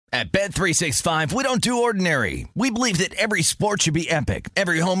At Bet365, we don't do ordinary. We believe that every sport should be epic.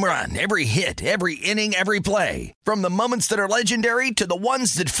 Every home run, every hit, every inning, every play. From the moments that are legendary to the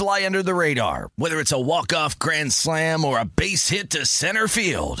ones that fly under the radar. Whether it's a walk-off grand slam or a base hit to center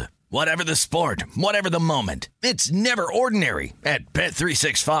field. Whatever the sport, whatever the moment. It's never ordinary at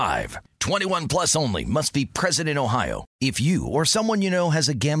Bet365. 21 plus only. Must be present in Ohio. If you or someone you know has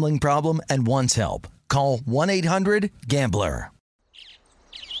a gambling problem and wants help, call 1-800-GAMBLER.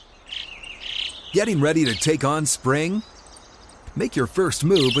 Getting ready to take on spring? Make your first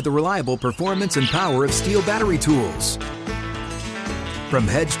move with the reliable performance and power of Steel battery tools. From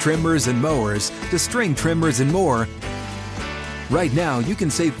hedge trimmers and mowers to string trimmers and more, right now you can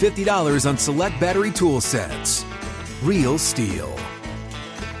save $50 on select battery tool sets. Real Steel.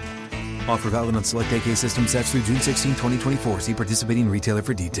 Offer valid on select AK system sets through June 16, 2024. See participating retailer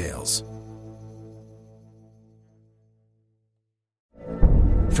for details.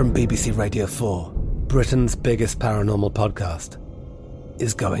 From BBC Radio 4, Britain's biggest paranormal podcast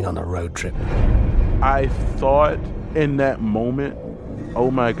is going on a road trip. I thought in that moment, oh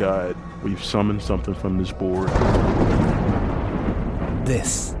my God, we've summoned something from this board.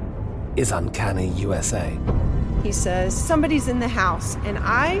 This is Uncanny USA. He says, somebody's in the house, and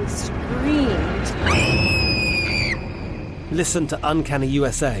I screamed. Listen to Uncanny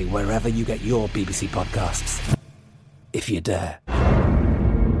USA wherever you get your BBC podcasts, if you dare.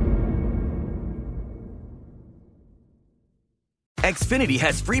 Xfinity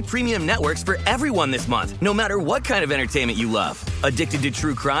has free premium networks for everyone this month, no matter what kind of entertainment you love. Addicted to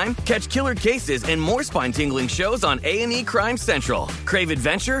true crime? Catch killer cases and more spine-tingling shows on A&E Crime Central. Crave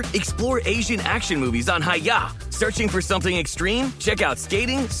adventure? Explore Asian action movies on Hi-YAH. Searching for something extreme? Check out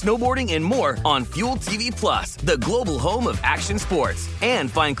skating, snowboarding, and more on Fuel TV Plus, the global home of action sports.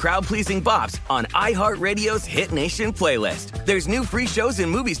 And find crowd-pleasing bops on iHeartRadio's Hit Nation playlist. There's new free shows and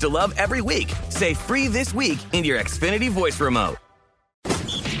movies to love every week. Say free this week in your Xfinity voice remote.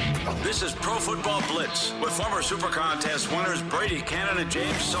 This is Pro Football Blitz with former Super Contest winners Brady Cannon and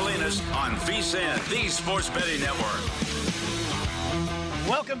James Salinas on VSiN, the Sports Betting Network.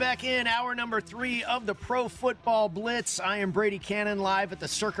 Welcome back in hour number 3 of the Pro Football Blitz. I am Brady Cannon live at the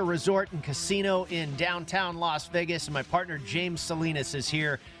Circa Resort and Casino in downtown Las Vegas, and my partner James Salinas is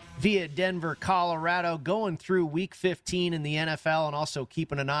here via Denver, Colorado, going through Week 15 in the NFL and also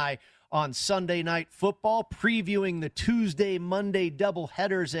keeping an eye on Sunday Night Football, previewing the Tuesday, Monday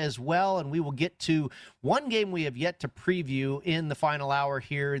doubleheaders as well. And we will get to one game we have yet to preview in the final hour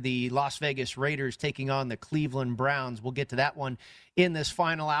here, the Las Vegas Raiders taking on the Cleveland Browns. We'll get to that one in this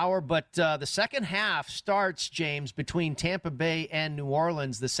final hour. But the second half starts, James, between Tampa Bay and New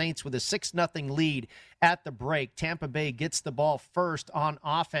Orleans. The Saints with a 6-0 lead at the break. Tampa Bay gets the ball first on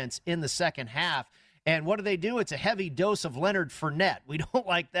offense in the second half. And what do? It's a heavy dose of Leonard Fournette. We don't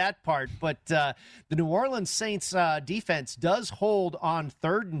like that part, but the New Orleans Saints defense does hold on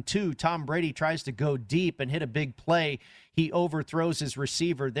 3rd and 2. Tom Brady tries to go deep and hit a big play. He overthrows his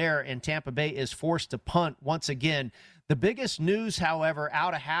receiver there, and Tampa Bay is forced to punt once again. The biggest news, however,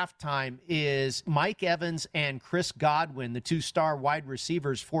 out of halftime is Mike Evans and Chris Godwin, the 2-star wide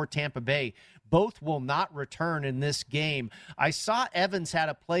receivers for Tampa Bay. Both will not return in this game. I saw Evans had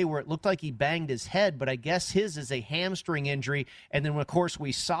a play where it looked like he banged his head, but I guess his is a hamstring injury. And then, of course,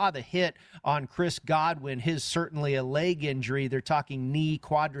 we saw the hit on Chris Godwin. His certainly a leg injury. They're talking knee,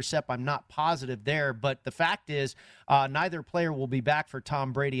 quadricep. I'm not positive there. But the fact is, neither player will be back for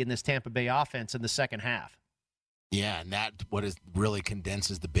Tom Brady in this Tampa Bay offense in the second half. Yeah, and that what is really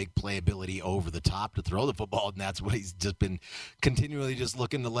condenses the big playability over the top to throw the football, and that's what he's just been continually just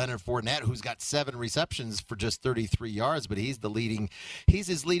looking to Leonard Fournette, who's got 7 receptions for just 33 yards, but he's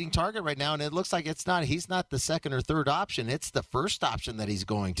his leading target right now, and it looks like he's not the second or third option. It's the first option that he's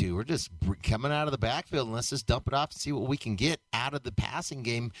going to. We're just coming out of the backfield, and let's just dump it off and see what we can get out of the passing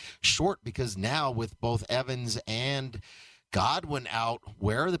game short, because now with both Evans and Godwin out,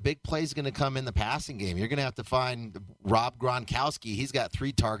 where are the big plays going to come in the passing game? You're going to have to find Rob Gronkowski. He's got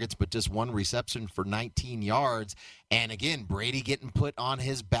 3 targets, but just 1 reception for 19 yards. And again, Brady getting put on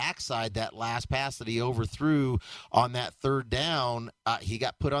his backside. That last pass that he overthrew on that 3rd down, he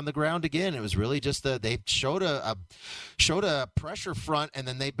got put on the ground again. It was really just they showed a pressure front, and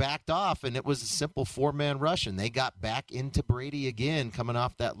then they backed off, and it was a simple 4-man rush, and they got back into Brady again, coming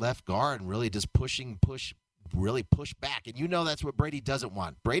off that left guard and really just really push back. And that's what Brady doesn't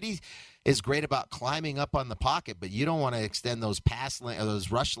want. Brady is great about climbing up on the pocket, but you don't want to extend those those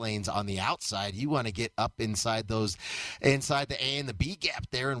rush lanes on the outside. You want to get up inside the A and the B gap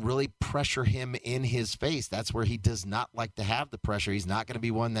there and really pressure him in his face. That's where he does not like to have the pressure. He's not going to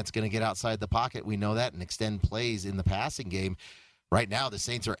be one that's going to get outside the pocket. We know that, and extend plays in the passing game. right now the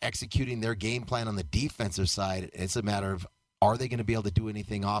Saints are executing their game plan on the defensive side. It's a matter of, are they going to be able to do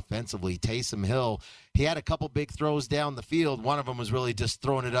anything offensively? Taysom Hill, he had a couple big throws down the field. One of them was really just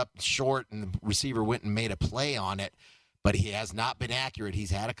throwing it up short, and the receiver went and made a play on it. But he has not been accurate.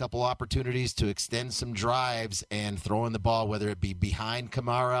 He's had a couple opportunities to extend some drives and throwing the ball, whether it be behind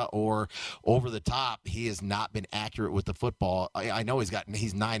Kamara or over the top. He has not been accurate with the football. I know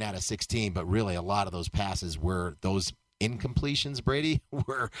he's 9 out of 16, but really a lot of those passes were those incompletions, Brady,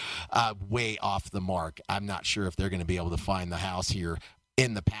 were way off the mark. I'm not sure if they're going to be able to find the house here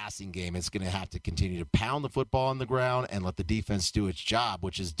in the passing game. It's going to have to continue to pound the football on the ground and let the defense do its job,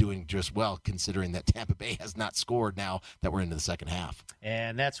 which is doing just well considering that Tampa Bay has not scored now that we're into the second half.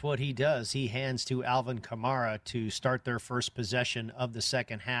 And that's what he does. He hands to Alvin Kamara to start their first possession of the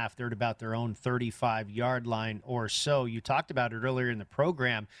second half. They're at about their own 35-yard line or so. You talked about it earlier in the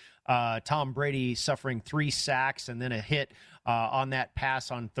program. Tom Brady suffering 3 sacks and then a hit on that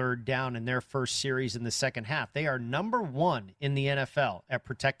pass on third down in their first series in the second half. They are number 1 in the NFL at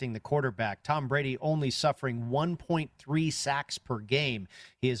protecting the quarterback. Tom Brady only suffering 1.3 sacks per game.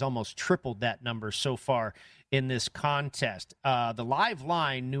 He has almost tripled that number so far in this contest. The live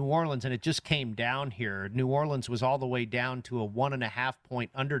line, New Orleans, and it just came down here. New Orleans was all the way down to a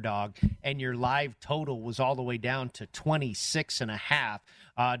 1.5-point underdog, and your live total was all the way down to 26.5.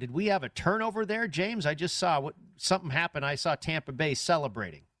 Did we have a turnover there, James? I just saw something happen. I saw Tampa Bay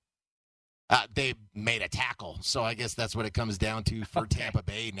celebrating. They made a tackle, so I guess that's what it comes down to for Tampa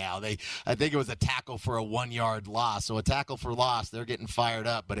Bay now. I think it was a tackle for a 1-yard loss. So a tackle for loss, they're getting fired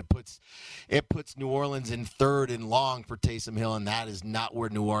up, but it puts New Orleans in 3rd and long for Taysom Hill, and that is not where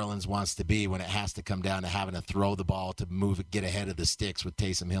New Orleans wants to be when it has to come down to having to throw the ball to get ahead of the sticks with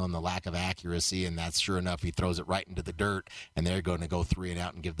Taysom Hill and the lack of accuracy, and that's sure enough, he throws it right into the dirt, and they're going to go 3 and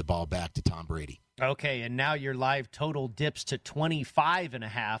out and give the ball back to Tom Brady. Okay, and now your live total dips to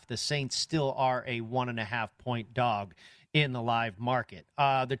 25.5. The Saints still are a 1.5-point dog in the live market.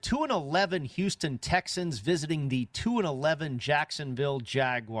 The 2-11 Houston Texans visiting the 2-11 Jacksonville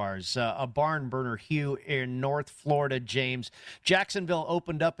Jaguars. A barn burner, Hugh, in North Florida, James. Jacksonville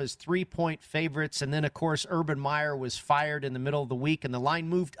opened up as 3-point favorites, and then, of course, Urban Meyer was fired in the middle of the week, and the line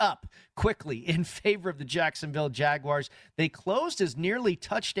moved up quickly in favor of the Jacksonville Jaguars. They closed as nearly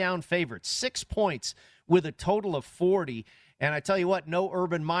touchdown favorites, 6 points with a total of 40. And I tell you what, no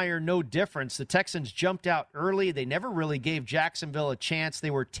Urban Meyer, no difference. The Texans jumped out early. They never really gave Jacksonville a chance. They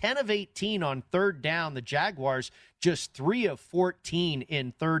were 10 of 18 on third down. The Jaguars just 3 of 14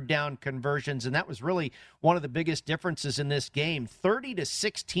 in third down conversions. And that was really one of the biggest differences in this game.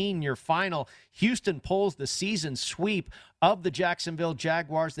 30-16, your final. Houston pulls the season sweep of the Jacksonville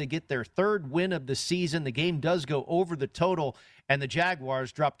Jaguars. They get their 3rd win of the season. The game does go over the total, and the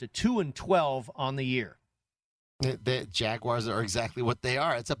Jaguars drop to 2-12 on the year. The Jaguars are exactly what they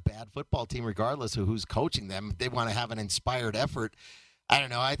are. It's a bad football team regardless of who's coaching them. They want to have an inspired effort. I don't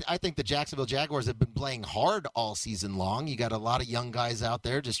know. I think the Jacksonville Jaguars have been playing hard all season long. You got a lot of young guys out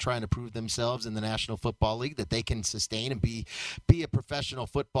there just trying to prove themselves in the National Football League that they can sustain and be a professional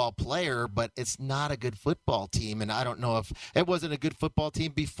football player, but it's not a good football team. And I don't know if it wasn't a good football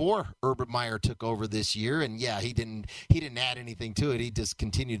team before Urban Meyer took over this year. And yeah, he didn't add anything to it. He just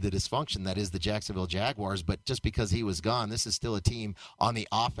continued the dysfunction that is the Jacksonville Jaguars. But just because he was gone, this is still a team on the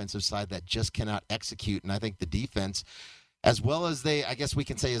offensive side that just cannot execute. And I think the defense, as well as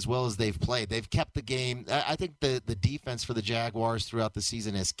they've played, they've kept the game. I think the defense for the Jaguars throughout the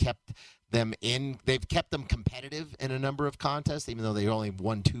season has kept them in. They've kept them competitive in a number of contests, even though they only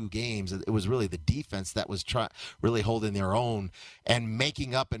won 2 games. It was really the defense that was really holding their own and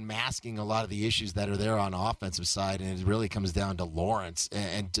making up and masking a lot of the issues that are there on the offensive side. And it really comes down to Lawrence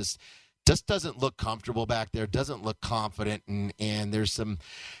and just doesn't look comfortable back there, doesn't look confident, and there's some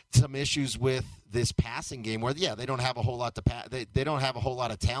issues with this passing game where they don't have a whole lot they don't have a whole lot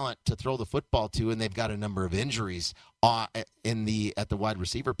of talent to throw the football to, and they've got a number of injuries at the wide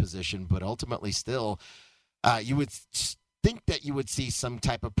receiver position, but ultimately still you would think that you would see some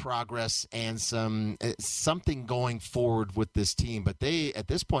type of progress and something going forward with this team. But at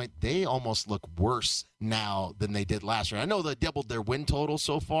this point, they almost look worse now than they did last year. I know they doubled their win total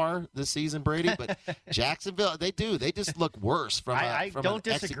so far this season, Brady, but Jacksonville, they do. They just look worse. I don't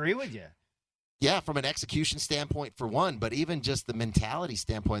disagree with you. Yeah, from an execution standpoint for one, but even just the mentality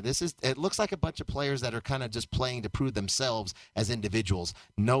standpoint, it looks like a bunch of players that are kind of just playing to prove themselves as individuals.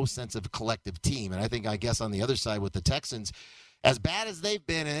 No sense of collective team. And I guess on the other side with the Texans, as bad as they've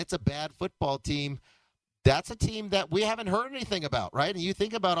been, and it's a bad football team, that's a team that we haven't heard anything about, right? And you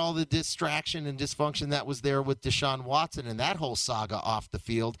think about all the distraction and dysfunction that was there with Deshaun Watson and that whole saga off the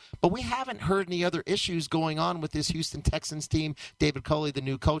field, but we haven't heard any other issues going on with this Houston Texans team. David Culley, the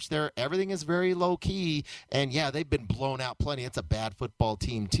new coach there, everything is very low-key, and yeah, they've been blown out plenty. It's a bad football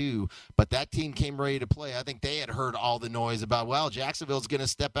team too, but that team came ready to play. I think they had heard all the noise about, well, Jacksonville's going to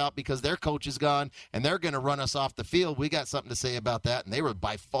step out because their coach is gone, and they're going to run us off the field. We got something to say about that, and they were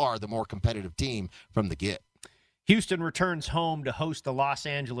by far the more competitive team from the get. Houston returns home to host the Los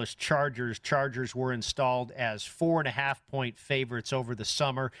Angeles Chargers. Chargers were installed as 4.5-point favorites over the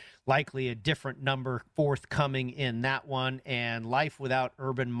summer. Likely a different number forthcoming in that one. And life without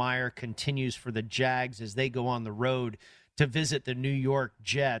Urban Meyer continues for the Jags as they go on the road to visit the New York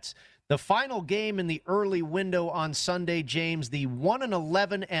Jets. The final game in the early window on Sunday, James, the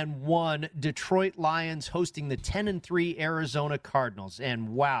 1-11-1 Detroit Lions hosting the 10-3 Arizona Cardinals. And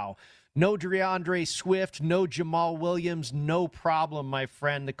wow, no DeAndre Swift, no Jamal Williams, no problem, my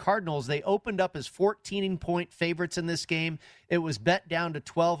friend. The Cardinals, they opened up as 14-point favorites in this game. It was bet down to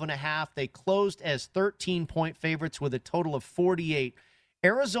 12.5. They closed as 13-point favorites with a total of 48.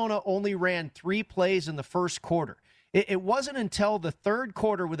 Arizona only ran 3 plays in the first quarter. It wasn't until the third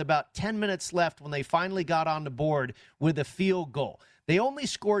quarter with about 10 minutes left when they finally got on the board with a field goal. They only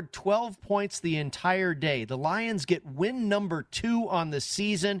scored 12 points the entire day. The Lions get win number 2 on the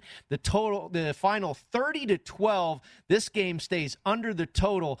season. The final 30-12. This game stays under the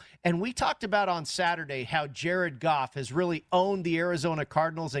total. And we talked about on Saturday how Jared Goff has really owned the Arizona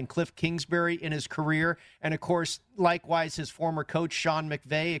Cardinals and Cliff Kingsbury in his career. And, of course, likewise, his former coach, Sean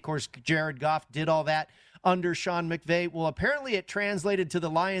McVay. Of course, Jared Goff did all that under Sean McVay. Well, apparently it translated to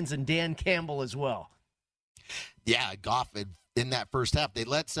the Lions and Dan Campbell as well. Yeah, Goff in that first half, they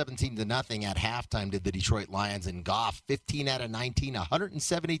led 17-0 at halftime, did the Detroit Lions, and Goff, 15 out of 19,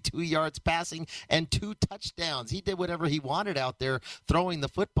 172 yards passing, and 2 touchdowns. He did whatever he wanted out there throwing the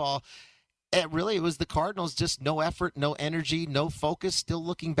football. It was the Cardinals, just no effort, no energy, no focus. Still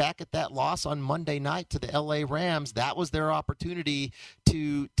looking back at that loss on Monday night to the L.A. Rams, that was their opportunity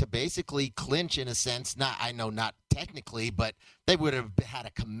to basically clinch in a sense. Not technically, but they would have had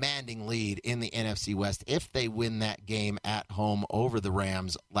a commanding lead in the NFC West if they win that game at home over the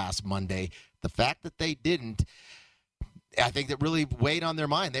Rams last Monday. The fact that they didn't, I think that really weighed on their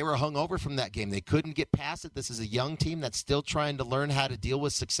mind. They were hungover from that game. They couldn't get past it. This is a young team that's still trying to learn how to deal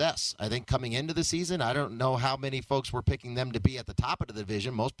with success. I think coming into the season, I don't know how many folks were picking them to be at the top of the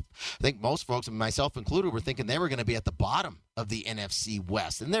division. I think most folks, and myself included, were thinking they were going to be at the bottom of the NFC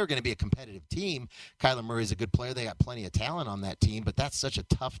West, and they were going to be a competitive team. Kyler Murray's a good player. They got plenty of talent on that team, but that's such a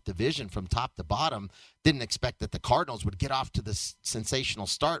tough division from top to bottom. Didn't expect that the Cardinals would get off to this sensational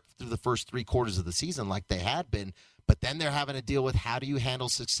start through the first 3 quarters of the season like they had been. But then they're having to deal with how do you handle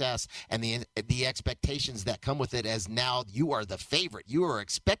success and the expectations that come with it, as now you are the favorite. You are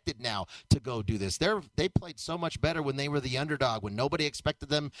expected now to go do this. They played so much better when they were the underdog, when nobody expected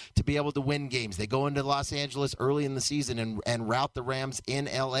them to be able to win games. They go into Los Angeles early in the season and rout the Rams in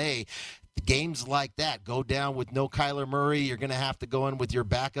L.A. Games like that go down with no Kyler Murray. You're going to have to go in with your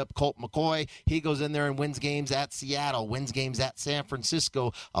backup, Colt McCoy. He goes in there and wins games at Seattle, wins games at San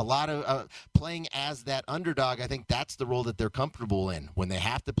Francisco. A lot of playing as that underdog. I think that's the role that they're comfortable in. When they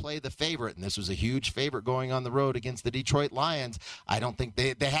have to play the favorite, and this was a huge favorite going on the road against the Detroit Lions, I don't think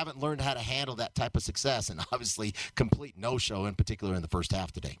they haven't learned how to handle that type of success, and obviously complete no-show in particular in the first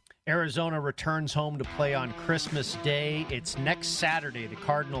half today. Arizona returns home to play on Christmas Day. It's next Saturday. The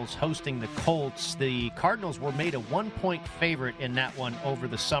Cardinals hosting the Colts. The Cardinals were made a 1-point favorite in that one over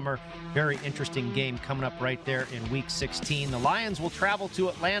the summer. Very interesting game coming up right there in Week 16. The Lions will travel to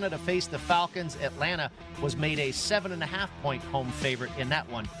Atlanta to face the Falcons. Atlanta was made a 7.5-point home favorite in that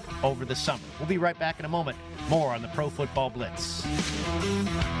one over the summer. We'll be right back in a moment. More on the Pro Football Blitz.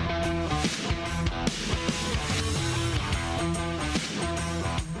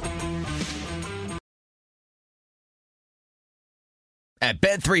 At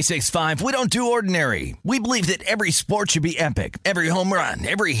Bet365, we don't do ordinary. We believe that every sport should be epic. Every home run,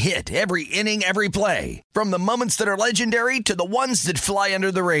 every hit, every inning, every play. From the moments that are legendary to the ones that fly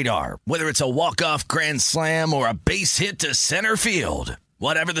under the radar. Whether it's a walk-off grand slam or a base hit to center field.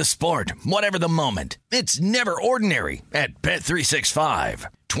 Whatever the sport, whatever the moment. It's never ordinary at Bet365.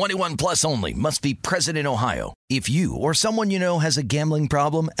 21 plus only. Must be present in Ohio. If you or someone you know has a gambling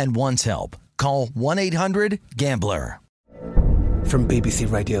problem and wants help, call 1-800-GAMBLER. From BBC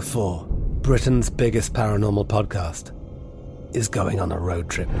Radio 4, Britain's biggest paranormal podcast is going on a road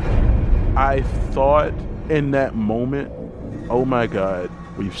trip. I thought in that moment, oh my God,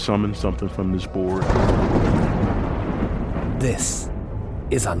 we've summoned something from this board. This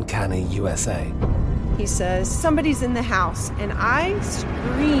is Uncanny USA. He says, somebody's in the house, and I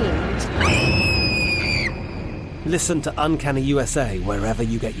screamed. Listen to Uncanny USA wherever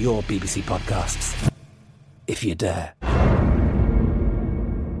you get your BBC podcasts, if you dare.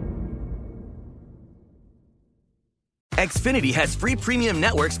 Xfinity has free premium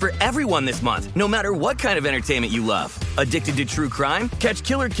networks for everyone this month, no matter what kind of entertainment you love. Addicted to true crime? Catch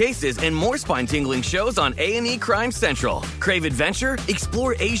killer cases and more spine-tingling shows on A&E Crime Central. Crave adventure?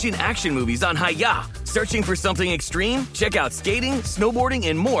 Explore Asian action movies on Hi-YAH. Searching for something extreme? Check out skating, snowboarding,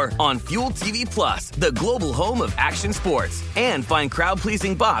 and more on Fuel TV Plus, the global home of action sports. And find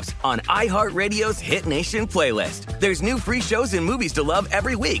crowd-pleasing bops on iHeartRadio's Hit Nation playlist. There's new free shows and movies to love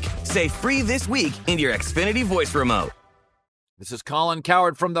every week. Say free this week in your Xfinity voice remote. This is Colin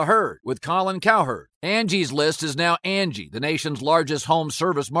Cowherd from The Herd with Colin Cowherd. Angie's List is now Angie, the nation's largest home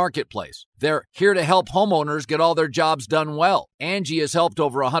service marketplace. They're here to help homeowners get all their jobs done well. Angie has helped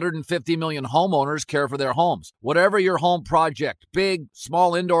over 150 million homeowners care for their homes. Whatever your home project, big,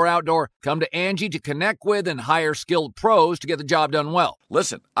 small, indoor, outdoor, come to Angie to connect with and hire skilled pros to get the job done well.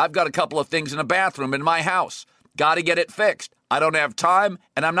 Listen, I've got a couple of things in a bathroom in my house. Got to get it fixed. I don't have time,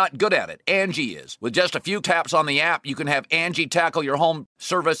 and I'm not good at it. Angie is. With just a few taps on the app, you can have Angie tackle your home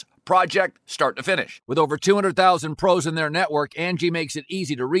service project start to finish. With over 200,000 pros in their network, Angie makes it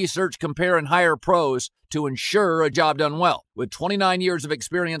easy to research, compare, and hire pros to ensure a job done well. With 29 years of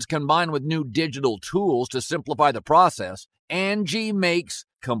experience combined with new digital tools to simplify the process, Angie makes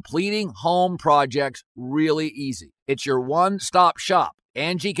completing home projects really easy. It's your one-stop shop.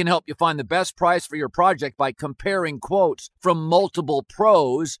 Angie can help you find the best price for your project by comparing quotes from multiple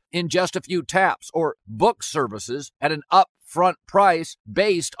pros in just a few taps, or book services at an upfront price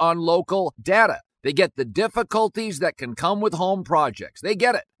based on local data. They get the difficulties that can come with home projects. They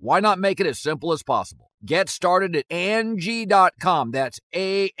get it. Why not make it as simple as possible? Get started at Angie.com. That's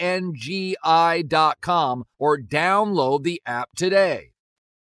ANGI.com, or download the app today.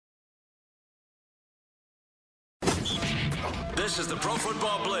 This is the Pro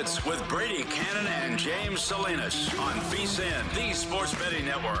Football Blitz with Brady Cannon and James Salinas on VSiN, the Sports Betting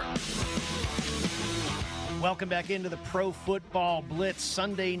Network. Welcome back into the Pro Football Blitz.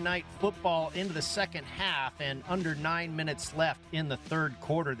 Sunday night football into the second half, and under 9 minutes left in the third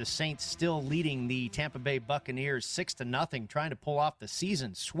quarter. The Saints still leading the Tampa Bay Buccaneers 6-0, trying to pull off the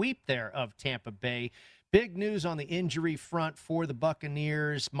season sweep there of Tampa Bay. Big news on the injury front for the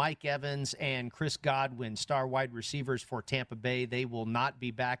Buccaneers. Mike Evans and Chris Godwin, star wide receivers for Tampa Bay. They will not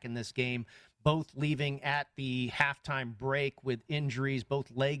be back in this game, both leaving at the halftime break with injuries,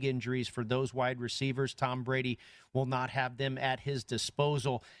 both leg injuries for those wide receivers. Tom Brady will not have them at his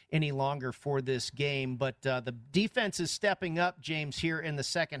disposal any longer for this game. But the defense is stepping up, James, here in the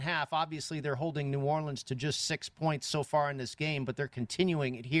second half. Obviously, they're holding New Orleans to just 6 points so far in this game, but they're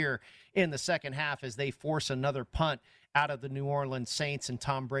continuing it here in the second half as they force another punt out of the New Orleans Saints, and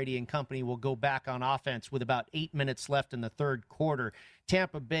Tom Brady and company will go back on offense with about 8 minutes left in the third quarter.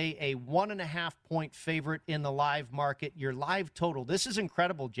 Tampa Bay, a 1.5-point favorite in the live market. Your live total, this is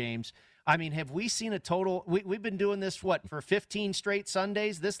incredible, James. I mean, have we seen a total? We've been doing this, for 15 straight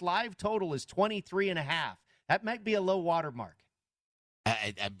Sundays? This live total is 23.5. That might be a low water mark.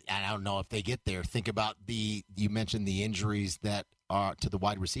 I don't know if they get there. Think about you mentioned the injuries that are to the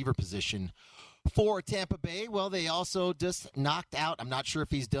wide receiver position for Tampa Bay. Well, they also just knocked out, I'm not sure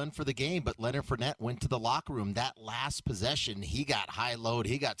if he's done for the game, but Leonard Fournette went to the locker room. That last possession, he got high-load.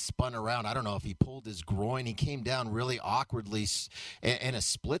 He got spun around. I don't know if he pulled his groin. He came down really awkwardly in a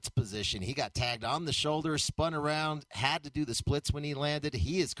splits position. He got tagged on the shoulder, spun around, had to do the splits when he landed.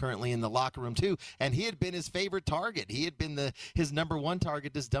 He is currently in the locker room, too, and he had been his favorite target. He had been his number one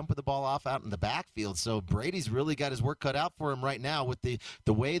target, just dumping the ball off out in the backfield. So Brady's really got his work cut out for him right now with the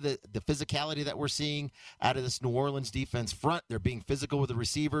way the physicality that we're seeing out of this New Orleans defense front. They're being physical with the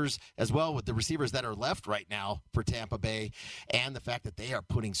receivers as well, with the receivers that are left right now for Tampa Bay, and the fact that they are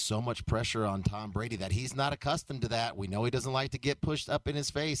putting so much pressure on Tom Brady that he's not accustomed to that. We know he doesn't like to get pushed up in his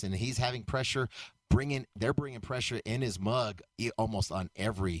face, and he's having pressure. They're bringing pressure in his mug almost on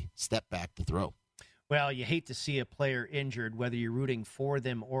every step back to throw. Well, you hate to see a player injured, whether you're rooting for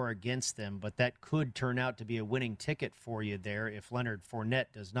them or against them, but that could turn out to be a winning ticket for you there if Leonard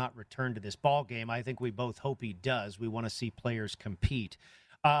Fournette does not return to this ball game. I think we both hope he does. We want to see players compete.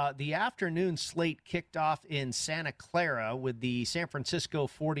 The afternoon slate kicked off in Santa Clara with the San Francisco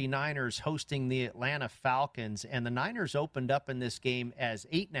 49ers hosting the Atlanta Falcons, and the Niners opened up in this game as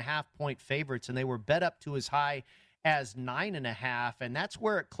 8.5-point favorites, and they were bet up to as high as 9.5, and that's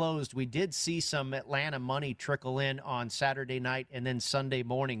where it closed. We did see some Atlanta money trickle in on Saturday night and then Sunday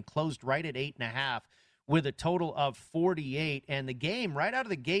morning, closed right at 8.5 with a total of 48. And the game right out of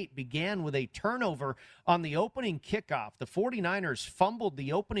the gate began with a turnover on the opening kickoff. The 49ers fumbled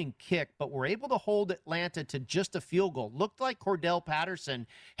the opening kick, but were able to hold Atlanta to just a field goal. Looked like Cordell Patterson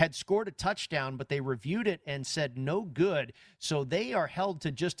had scored a touchdown, but they reviewed it and said no good. So they are held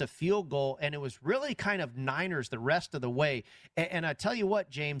to just a field goal, and it was really kind of Niners the rest of the way. And I tell you what,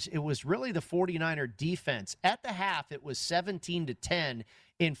 James, it was really the 49er defense. At the half, it was 17-10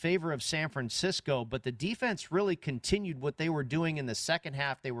 in favor of San Francisco, but the defense really continued what they were doing in the second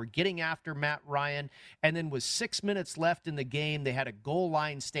half. They were getting after Matt Ryan, and then with 6 minutes left in the game, they had a goal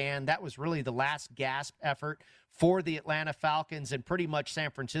line stand. That was really the last gasp effort for the Atlanta Falcons, and pretty much San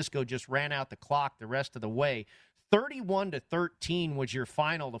Francisco just ran out the clock the rest of the way. 31-13 was your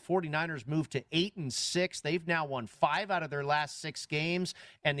final. The 49ers moved to 8-6. They've now won 5 out of their last 6 games,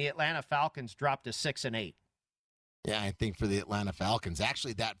 and the Atlanta Falcons dropped to 6-8. Yeah, I think for the Atlanta Falcons,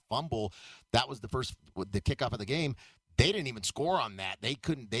 actually that fumble, that was the kickoff of the game. They didn't even score on that. They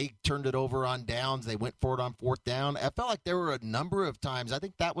turned it over on downs. They went for it on 4th down. I felt like there were a number of times. I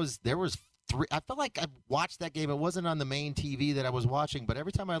think there was 3. I felt like I watched that game. It wasn't on the main TV that I was watching, but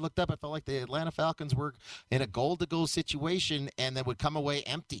every time I looked up, I felt like the Atlanta Falcons were in a goal-to-goal situation and they would come away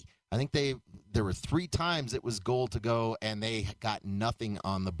empty. I think there were 3 times it was goal to go, and they got nothing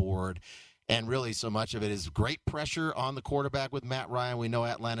on the board. And really, so much of it is great pressure on the quarterback with Matt Ryan. We know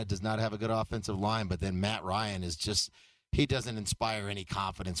Atlanta does not have a good offensive line, but then Matt Ryan is just, he doesn't inspire any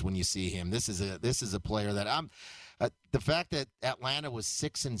confidence when you see him. This is a player that the fact that Atlanta was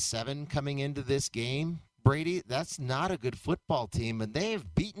 6-7 coming into this game, Brady, that's not a good football team, and they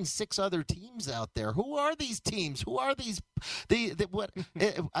have beaten 6 other teams out there. Who are these teams? Who are these?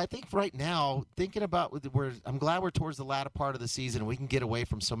 I think right now, thinking about I'm glad we're towards the latter part of the season and we can get away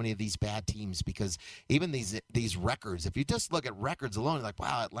from so many of these bad teams, because even these records, if you just look at records alone, you're like,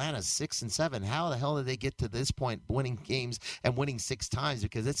 wow, Atlanta's 6-7. How the hell did they get to this point, winning games and winning 6 times?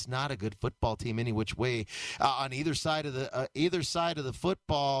 Because it's not a good football team any which way. On either side of the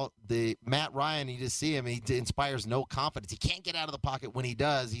football, the Matt Ryan, you just see him. He inspires no confidence. He can't get out of the pocket. When he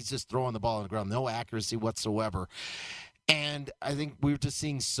does, he's just throwing the ball on the ground. No accuracy whatsoever. And I think we're just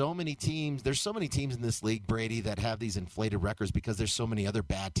seeing so many teams. There's so many teams in this league, Brady, that have these inflated records because there's so many other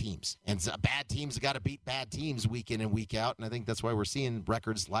bad teams. And bad teams got to beat bad teams week in and week out. And I think that's why we're seeing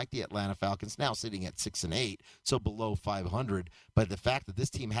records like the Atlanta Falcons now sitting at 6-8, so below 500. But the fact that this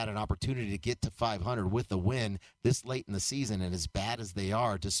team had an opportunity to get to 500 with a win this late in the season, and as bad as they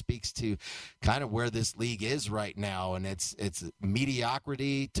are, just speaks to kind of where this league is right now. And it's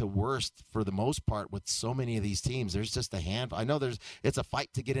mediocrity to worst for the most part with so many of these teams. There's just a handful. I know it's a fight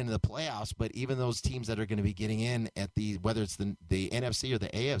to get into the playoffs, but even those teams that are going to be getting in at whether it's the NFC or the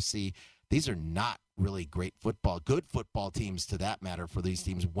AFC, these are not really good football teams to that matter for these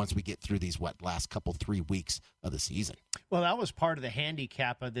teams once we get through these last 3 weeks of the season. Well, that was part of the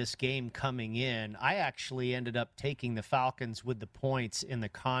handicap of this game coming in. I actually ended up taking the Falcons with the points in the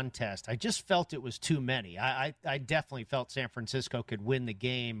contest. I just felt it was too many. I definitely felt San Francisco could win the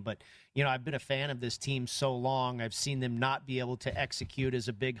game, but I've been a fan of this team so long. I've seen them not be able to execute as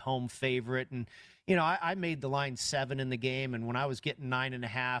a big home favorite, and I made the line 7 in the game, and when I was getting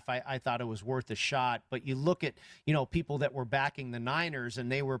 9.5, I thought it was worth a shot. But you look at, people that were backing the Niners,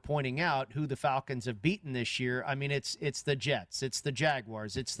 and they were pointing out who the Falcons have beaten this year. I mean, it's the Jets, it's the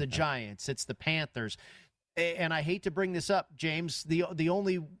Jaguars, it's the Giants, it's the Panthers. And I hate to bring this up, James, the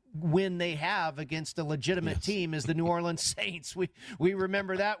only win they have against a legitimate team is the New Orleans Saints. We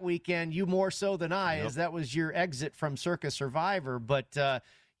remember that weekend, you more so than I, as that was your exit from Circa Survivor. But,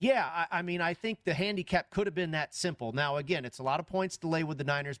 yeah, I mean, I think the handicap could have been that simple. Now, again, it's a lot of points delay with the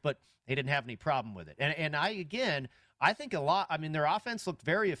Niners, but they didn't have any problem with it. And I think their offense looked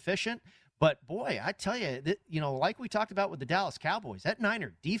very efficient, but boy, I tell you, like we talked about with the Dallas Cowboys, that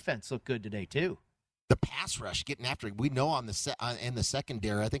Niner defense looked good today too. The pass rush getting after it. We know in the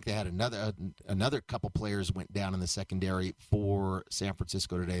secondary, I think they had another couple players went down in the secondary for San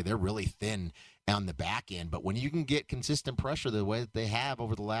Francisco today. They're really thin on the back end, but when you can get consistent pressure the way that they have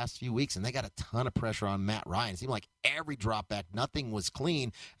over the last few weeks, and they got a ton of pressure on Matt Ryan, it seemed like every drop back, nothing was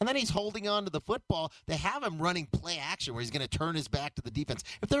clean, and then he's holding on to the football. They have him running play action where he's going to turn his back to the defense.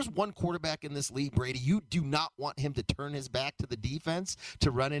 If there's one quarterback in this league, Brady, you do not want him to turn his back to the defense to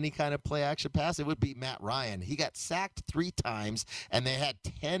run any kind of play action pass, it would be Matt Ryan. He got sacked 3 times, and they had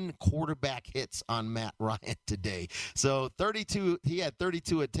 10 quarterback hits on Matt Ryan today. So he had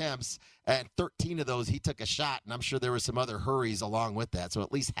 32 attempts, and 13 of those he took a shot, and I'm sure there were some other hurries along with that. So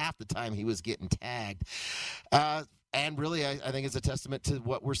at least half the time he was getting tagged. And really, I think it's a testament to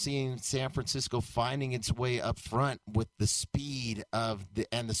what we're seeing San Francisco finding its way up front with the speed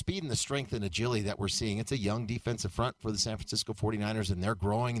and the strength and agility that we're seeing. It's a young defensive front for the San Francisco 49ers, and they're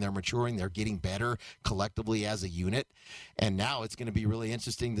growing, they're maturing, they're getting better collectively as a unit. And now it's going to be really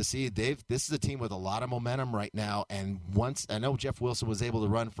interesting to see. This is a team with a lot of momentum right now. And once I know Jeff Wilson was able to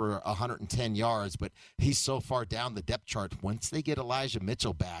run for 110 yards, but he's so far down the depth chart. Once they get Elijah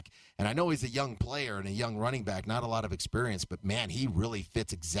Mitchell back, and I know he's a young player and a young running back, not a lot of experience, but man, he really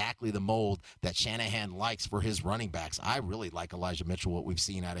fits exactly the mold that Shanahan likes for his running backs. I really like Elijah Mitchell, what we've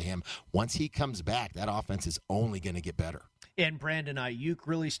seen out of him. Once he comes back, that offense is only going to get better. And Brandon Ayuk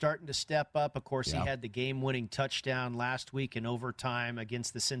really starting to step up. Of course, he had the game-winning touchdown last week in overtime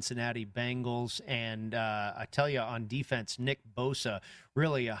against the Cincinnati Bengals. And I tell you, on defense, Nick Bosa,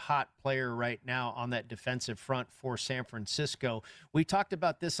 really a hot player right now on that defensive front for San Francisco. We talked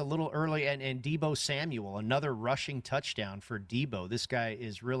about this a little early, and Deebo Samuel, another rushing touchdown for Deebo. This guy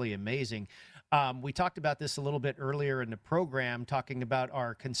is really amazing. We talked about this a little bit earlier in the program, talking about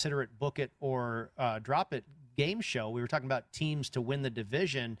our Consider It, Book It, or Drop It game show. We were talking about teams to win the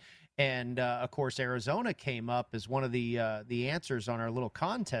division, and of course Arizona came up as one of the answers on our little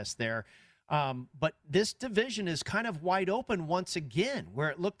contest there. But this division is kind of wide open once again, where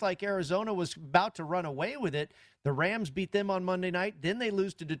it looked like Arizona was about to run away with it. The Rams beat them on Monday night, then they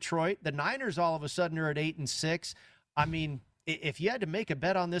lose to Detroit. The Niners all of a sudden are at 8-6. I mean, if you had to make a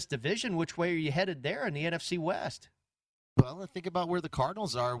bet on this division, which way are you headed there in the NFC West? Well, think about where the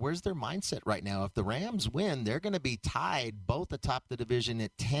Cardinals are. Where's their mindset right now? If the Rams win, they're going to be tied both atop the division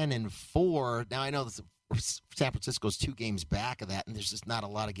at 10-4. Now, I know San Francisco's 2 games back of that, and there's just not a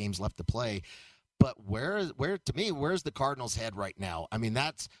lot of games left to play. But where's the Cardinals' head right now? I mean,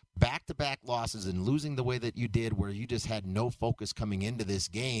 that's back-to-back losses and losing the way that you did, where you just had no focus coming into this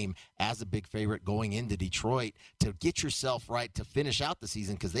game as a big favorite going into Detroit to get yourself right to finish out the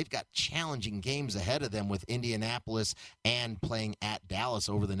season, because they've got challenging games ahead of them with Indianapolis and playing at Dallas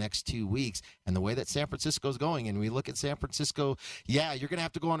over the next 2 weeks. And the way that San Francisco's going, and we look at San Francisco, yeah, you're going to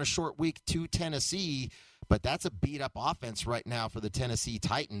have to go on a short week to Tennessee, but that's a beat-up offense right now for the Tennessee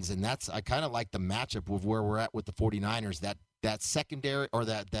Titans, and I kind of like the matchup of where we're at with the 49ers. That secondary or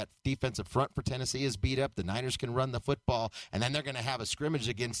that defensive front for Tennessee is beat up. The Niners can run the football, and then they're going to have a scrimmage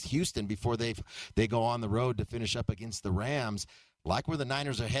against Houston before they go on the road to finish up against the Rams. Like where the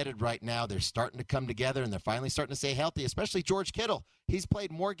Niners are headed right now, they're starting to come together, and they're finally starting to stay healthy, especially George Kittle. He's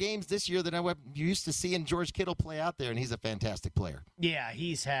played more games this year than I used to seeing George Kittle play out there, and he's a fantastic player. Yeah,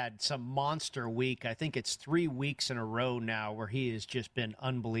 he's had some monster week. I think it's 3 weeks in a row now where he has just been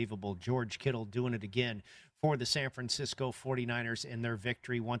unbelievable. George Kittle doing it again for the San Francisco 49ers in their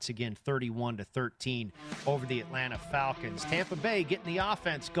victory, once again, 31-13 over the Atlanta Falcons. Tampa Bay getting the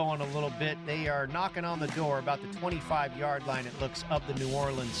offense going a little bit. They are knocking on the door about the 25-yard line, it looks, of the New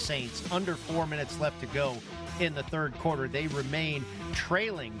Orleans Saints. Under 4 minutes left to go in the third quarter. They remain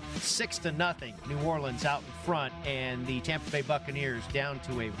trailing 6-0. New Orleans out in front, and the Tampa Bay Buccaneers down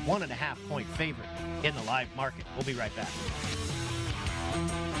to a 1.5-point favorite in the live market. We'll be right back.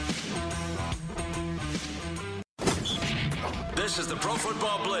 This is the Pro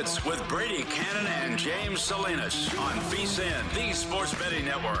Football Blitz with Brady Cannon and James Salinas on VSiN, the Sports Betting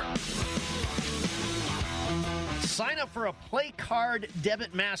Network. Sign up for a Play Card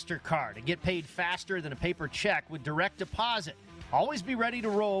Debit MasterCard and get paid faster than a paper check with direct deposit. Always be ready to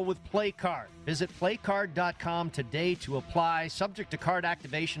roll with Play Card. Visit playcard.com today to apply. Subject to card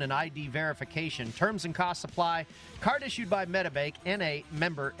activation and ID verification. Terms and costs apply. Card issued by MetaBank, N.A.,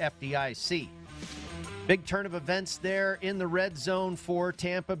 member FDIC. Big turn of events there in the red zone for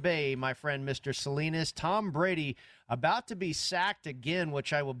Tampa Bay, my friend Mr. Salinas. Tom Brady about to be sacked again,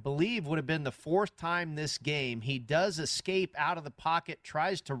 which I would believe would have been the 4th time this game. He does escape out of the pocket,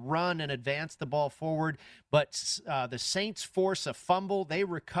 tries to run and advance the ball forward, but the Saints force a fumble. They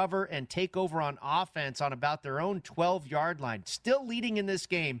recover and take over on offense on about their own 12-yard line. Still leading in this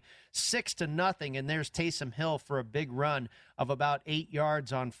game 6-0, and there's Taysom Hill for a big run of about 8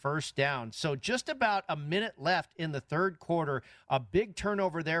 yards on first down. So just about a minute left in the third quarter. A big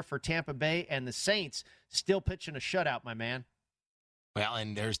turnover there for Tampa Bay, and the Saints still pitching a shutout, my man. Well,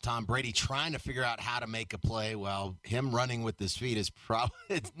 and there's Tom Brady trying to figure out how to make a play. Well, him running with his feet is probably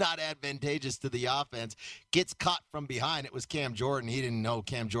it's not advantageous to the offense. Gets caught from behind. It was Cam Jordan. He didn't know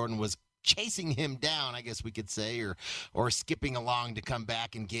Cam Jordan was chasing him down, I guess we could say, or skipping along to come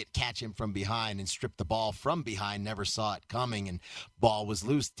back and catch him from behind and strip the ball from behind. Never saw it coming, and ball was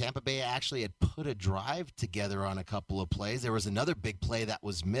loose. Tampa Bay actually had put a drive together on a couple of plays. There was another big play that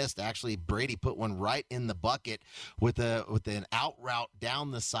was missed. Actually, Brady put one right in the bucket with an out route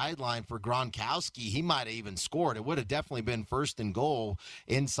down the sideline for Gronkowski. He might have even scored. It would have definitely been 1st and goal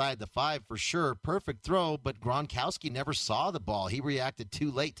inside the 5 for sure. Perfect throw, but Gronkowski never saw the ball. He reacted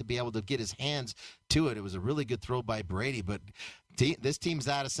too late to be able to get his hands to it. It was a really good throw by Brady, but this team's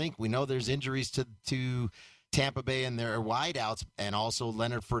out of sync. We know there's injuries to Tampa Bay and their wideouts, and also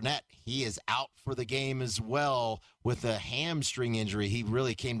Leonard Fournette. He is out for the game as well with a hamstring injury. He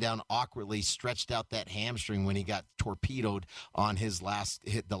really came down awkwardly, stretched out that hamstring when he got torpedoed on his last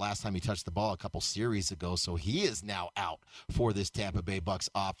hit, the last time he touched the ball a couple series ago. So he is now out for this Tampa Bay Bucs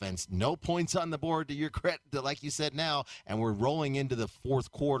offense. No points on the board to your credit, like you said now, and we're rolling into the 4th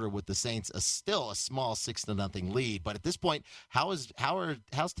quarter with the Saints still a small 6-0 lead. But at this point, how's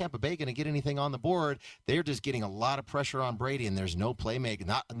Tampa Bay going to get anything on the board? They're just getting a lot of pressure on Brady, and there's no playmaker,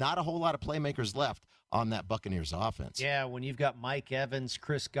 not a whole lot of playmakers left on that Buccaneers offense. Yeah, when you've got Mike Evans,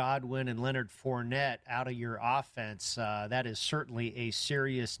 Chris Godwin, and Leonard Fournette out of your offense, that is certainly a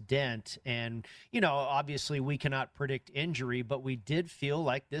serious dent. And, obviously we cannot predict injury, but we did feel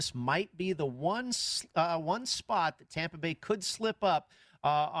like this might be the one spot that Tampa Bay could slip up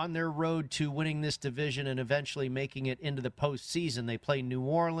on their road to winning this division and eventually making it into the postseason. They play New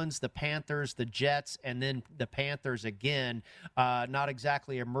Orleans, the Panthers, the Jets, and then the Panthers again. Not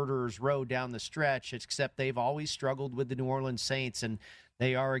exactly a murderer's row down the stretch, except they've always struggled with the New Orleans Saints, and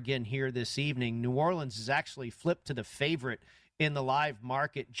they are again here this evening. New Orleans is actually flipped to the favorite in the live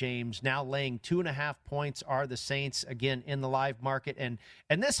market, James. Now laying 2.5 points are the Saints, again, in the live market. And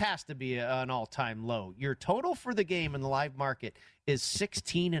this has to be an all-time low. Your total for the game in the live market is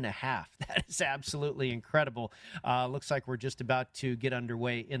 16.5. That is absolutely incredible. Looks like we're just about to get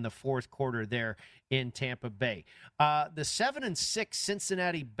underway in the 4th quarter there in Tampa Bay. The 7-6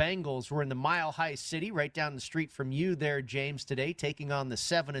 Cincinnati Bengals were in the Mile High City, right down the street from you there, James, today, taking on the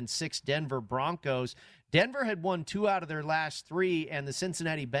 7-6 Denver Broncos. Denver had won 2 out of their last 3, and the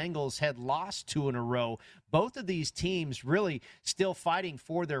Cincinnati Bengals had lost 2 in a row. Both of these teams really still fighting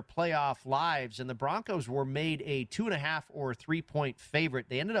for their playoff lives, and the Broncos were made a 2.5 or 3-point favorite.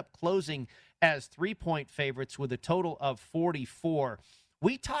 They ended up closing as 3-point favorites with a total of 44.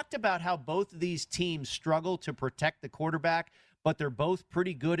 We talked about how both of these teams struggle to protect the quarterback, but they're both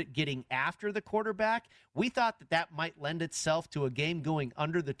pretty good at getting after the quarterback. We thought that might lend itself to a game going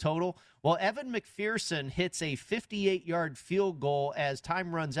under the total. Well, Evan McPherson hits a 58-yard field goal as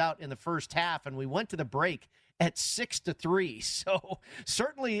time runs out in the first half, and we went to the break at 6-3. So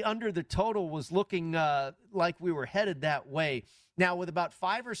certainly under the total was looking like we were headed that way. Now, with about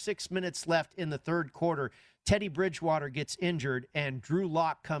 5 or 6 minutes left in the 3rd quarter, Teddy Bridgewater gets injured, and Drew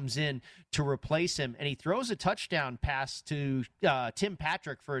Lock comes in to replace him, and he throws a touchdown pass to Tim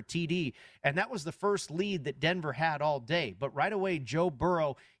Patrick for a TD, and that was the first lead that Denver had all day. But right away, Joe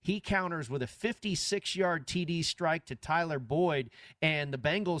Burrow, he counters with a 56-yard TD strike to Tyler Boyd, and the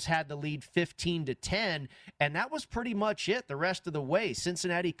Bengals had the lead 15-10, and that was pretty much it the rest of the way.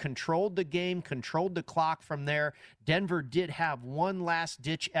 Cincinnati controlled the game, controlled the clock from there. Denver did have one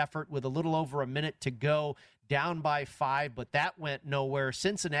last-ditch effort with a little over a minute to go, down by 5, but that went nowhere.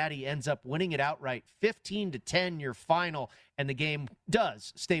 Cincinnati ends up winning it outright, 15-10 your final, and the game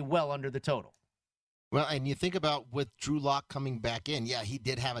does stay well under the total. Well, and you think about with Drew Lock coming back in, yeah, he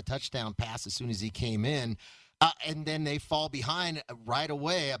did have a touchdown pass as soon as he came in, and then they fall behind right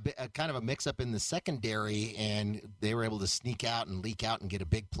away, a kind of a mix-up in the secondary, and they were able to sneak out and leak out and get a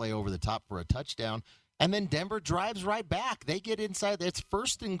big play over the top for a touchdown. And then Denver drives right back. They get inside. It's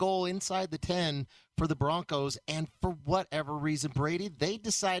 1st and goal inside the 10 for the Broncos. And for whatever reason, Brady, they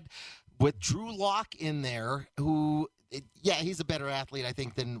decide with Drew Lock in there, who, yeah, he's a better athlete, I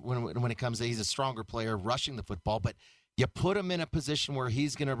think, than when it comes to he's a stronger player rushing the football. But you put him in a position where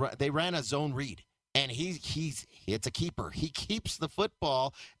he's going to run. They ran a zone read. And it's a keeper. He keeps the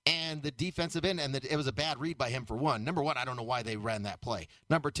football and the defensive end, and it was a bad read by him for one. Number one, I don't know why they ran that play.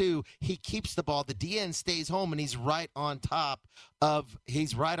 Number two, he keeps the ball. The DN stays home, and he's right on top of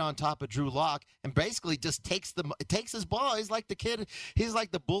Drew Lock, and basically just takes his ball. He's like the kid. He's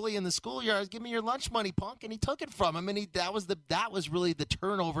like the bully in the schoolyard. Give me your lunch money, punk, and he took it from him. And that was really the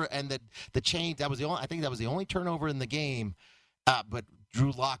turnover and the change. I think that was the only turnover in the game. But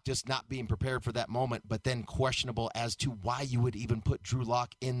Drew Lock just not being prepared for that moment, but then questionable as to why you would even put Drew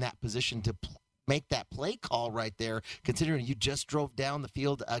Lock in that position to make that play call right there, considering you just drove down the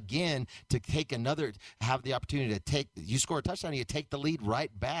field again to have the opportunity to you score a touchdown, you take the lead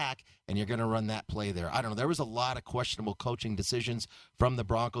right back, and you're going to run that play there. I don't know. There was a lot of questionable coaching decisions from the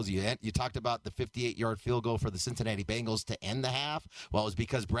Broncos. You talked about the 58-yard field goal for the Cincinnati Bengals to end the half. Well, it was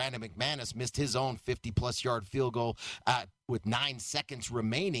because Brandon McManus missed his own 50-plus yard field goal with 9 seconds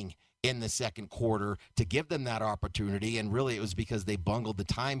remaining in the second quarter to give them that opportunity, and really it was because they bungled the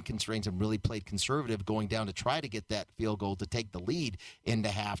time constraints and really played conservative going down to try to get that field goal to take the lead into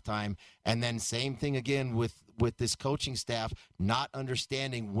halftime. And then same thing again with this coaching staff not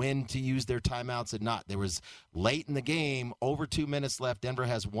understanding when to use their timeouts and not. There was late in the game, over 2 minutes left. Denver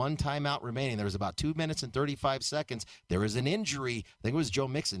has one timeout remaining. There was about 2 minutes and 35 seconds. There was an injury. I think it was Joe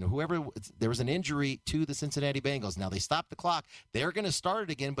Mixon. There was an injury to the Cincinnati Bengals. Now they stopped the clock. They're going to start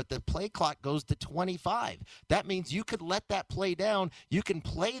it again, but the play clock goes to 25. That means you could let that play down. You can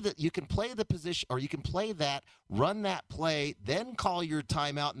play the position, or you can play that, run that play, then call your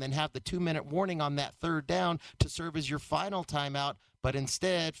timeout, and then have the 2-minute warning on that third down to serve as your final timeout. But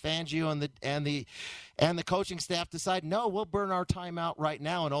instead, Fangio and the coaching staff decide, no, we'll burn our timeout right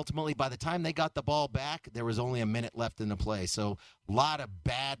now. And ultimately, by the time they got the ball back, there was only a minute left in the play. So a lot of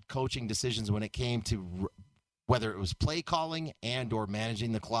bad coaching decisions when it came to whether it was play calling and or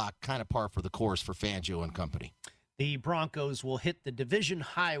managing the clock, kind of par for the course for Fangio and company. The Broncos will hit the division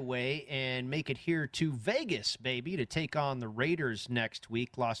highway and make it here to Vegas, baby, to take on the Raiders next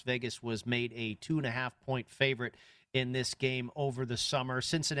week. Las Vegas was made a 2.5-point favorite in this game over the summer.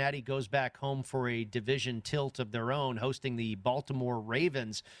 Cincinnati goes back home for a division tilt of their own, hosting the Baltimore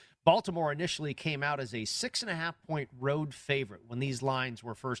Ravens. Baltimore initially came out as a 6.5-point road favorite when these lines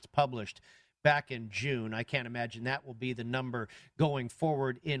were first published back in June. I can't imagine that will be the number going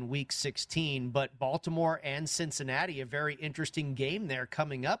forward in Week 16. But Baltimore and Cincinnati, a very interesting game there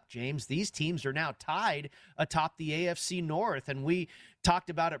coming up, James. These teams are now tied atop the AFC North, and we talked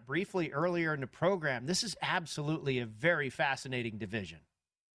about it briefly earlier in the program. This is absolutely a very fascinating division.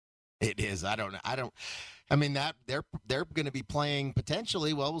 It is. I mean, that they're going to be playing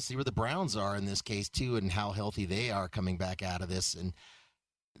potentially. Well, we'll see where the Browns are in this case too, and how healthy they are coming back out of this. And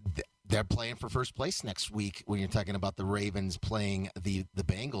they're playing for first place next week when you're talking about the Ravens playing the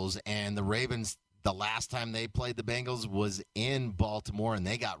Bengals. And the Ravens, the last time they played the Bengals was in Baltimore, and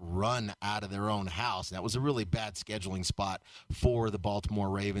they got run out of their own house. That was a really bad scheduling spot for the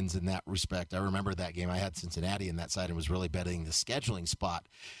Baltimore Ravens in that respect. I remember that game. I had Cincinnati in that side and was really betting the scheduling spot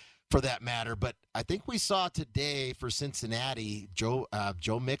for that matter. But I think we saw today for Cincinnati, Joe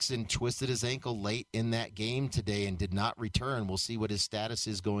Mixon twisted his ankle late in that game today and did not return. We'll see what his status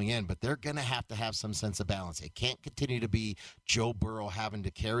is going in, but they're going to have some sense of balance. It can't continue to be Joe Burrow having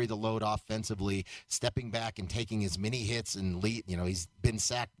to carry the load offensively, stepping back and taking as many hits and lead. You know, he's been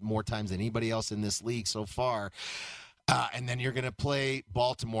sacked more times than anybody else in this league so far. And then you're going to play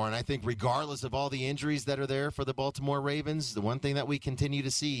Baltimore. And I think regardless of all the injuries that are there for the Baltimore Ravens, the one thing that we continue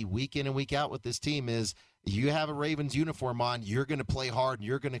to see week in and week out with this team is you have a Ravens uniform on, you're going to play hard, and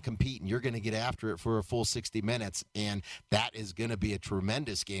you're going to compete, and you're going to get after it for a full 60 minutes. And that is going to be a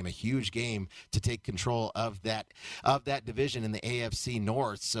tremendous game, a huge game to take control of that division in the AFC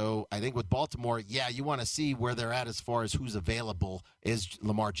North. So I think with Baltimore, yeah, you want to see where they're at as far as who's available. Is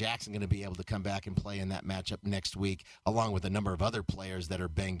Lamar Jackson going to be able to come back and play in that matchup next week, along with a number of other players that are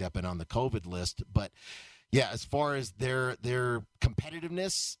banged up and on the COVID list? But yeah, as far as their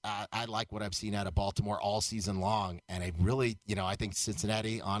competitiveness, I like what I've seen out of Baltimore all season long. And I really, I think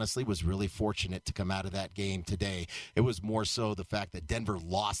Cincinnati, honestly, was really fortunate to come out of that game today. It was more so the fact that Denver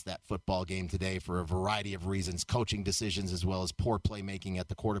lost that football game today for a variety of reasons, coaching decisions as well as poor playmaking at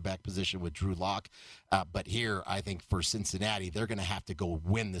the quarterback position with Drew Lock. But here, I think for Cincinnati, they're going to have to go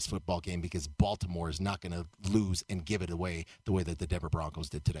win this football game because Baltimore is not going to lose and give it away the way that the Denver Broncos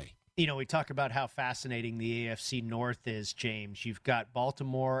did today. We talk about how fascinating the AFC North is, James. You've got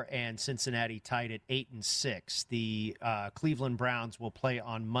Baltimore and Cincinnati tied at 8-6. The Cleveland Browns will play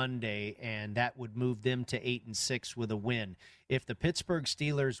on Monday, and that would move them to 8-6 with a win. If the Pittsburgh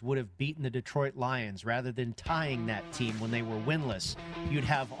Steelers would have beaten the Detroit Lions rather than tying that team when they were winless, you'd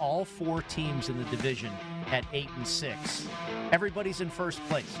have all four teams in the division at 8-6. Everybody's in first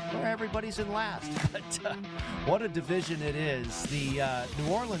place, or everybody's in last. But what a division it is. The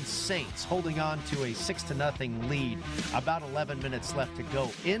New Orleans Saints holding on to a 6-0 lead. About 11 minutes left to go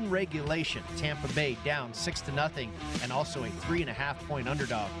in regulation. Tampa Bay down 6-0, and also a 3.5-point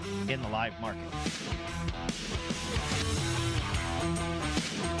underdog in the live market.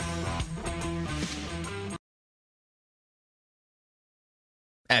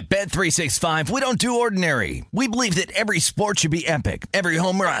 At Bet365, we don't do ordinary. We believe that every sport should be epic. Every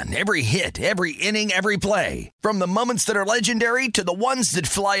home run, every hit, every inning, every play. From the moments that are legendary to the ones that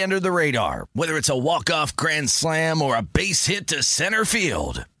fly under the radar. Whether it's a walk-off grand slam or a base hit to center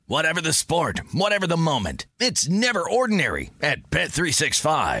field. Whatever the sport, whatever the moment. It's never ordinary at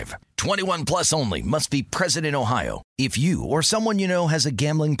Bet365. 21 plus only. Must be present in Ohio. If you or someone you know has a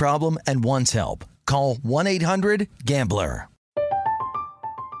gambling problem and wants help, call 1-800-GAMBLER.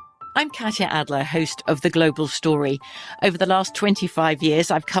 I'm Katya Adler, host of The Global Story. Over the last 25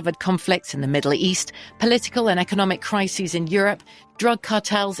 years, I've covered conflicts in the Middle East, political and economic crises in Europe, drug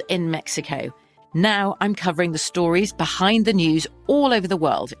cartels in Mexico. Now I'm covering the stories behind the news all over the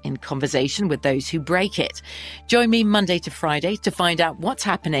world in conversation with those who break it. Join me Monday to Friday to find out what's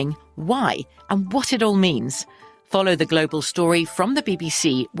happening, why, and what it all means. Follow The Global Story from the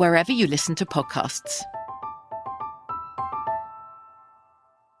BBC wherever you listen to podcasts.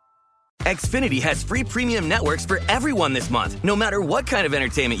 Xfinity has free premium networks for everyone this month, no matter what kind of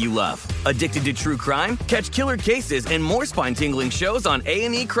entertainment you love. Addicted to true crime? Catch killer cases and more spine-tingling shows on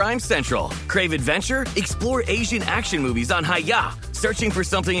A&E Crime Central. Crave adventure? Explore Asian action movies on Hi-Ya. Searching for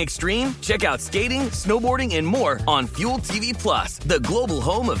something extreme? Check out skating, snowboarding, and more on Fuel TV Plus, the global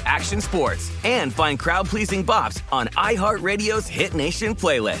home of action sports. And find crowd-pleasing bops on iHeartRadio's Hit Nation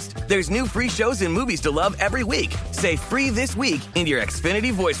playlist. There's new free shows and movies to love every week. Say free this week in your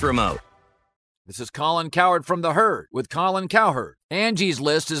Xfinity voice remote. This is Colin Cowherd from The Herd with Colin Cowherd. Angie's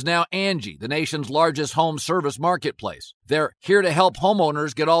List is now Angie, the nation's largest home service marketplace. They're here to help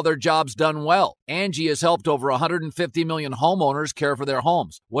homeowners get all their jobs done well. Angie has helped over 150 million homeowners care for their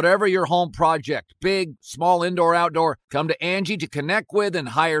homes. Whatever your home project, big, small, indoor, outdoor, come to Angie to connect with and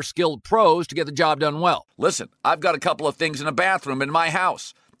hire skilled pros to get the job done well. Listen, I've got a couple of things in a bathroom in my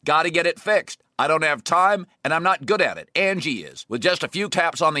house. Got to get it fixed. I don't have time, and I'm not good at it. Angie is. With just a few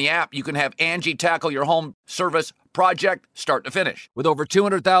taps on the app, you can have Angie tackle your home service project start to finish. With over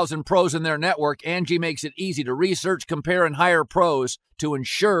 200,000 pros in their network, Angie makes it easy to research, compare, and hire pros to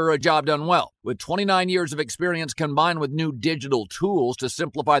ensure a job done well. With 29 years of experience combined with new digital tools to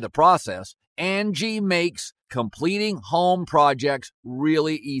simplify the process, Angie makes completing home projects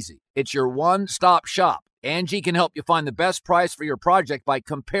really easy. It's your one-stop shop. Angie can help you find the best price for your project by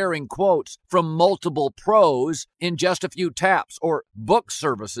comparing quotes from multiple pros in just a few taps, or book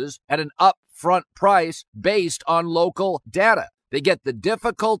services at an upfront price based on local data. They get the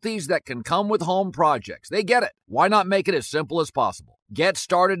difficulties that can come with home projects. They get it. Why not make it as simple as possible? Get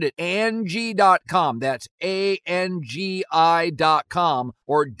started at Angie.com. That's ANGI.com,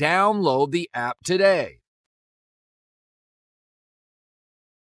 or download the app today.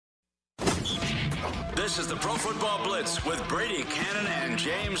 This is the Pro Football Blitz with Brady Cannon and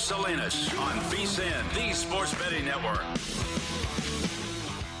James Salinas on VSiN, the Sports Betting Network.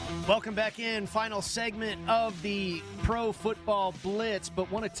 Welcome back in. Final segment of the Pro Football Blitz,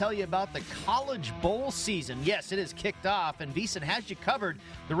 but want to tell you about the College Bowl season. Yes, it has kicked off, and VSiN has you covered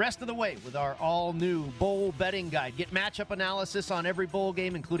the rest of the way with our all-new bowl betting guide. Get matchup analysis on every bowl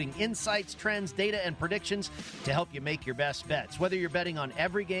game, including insights, trends, data, and predictions to help you make your best bets. Whether you're betting on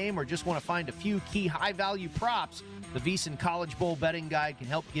every game or just want to find a few key high-value props, the VSiN College Bowl betting guide can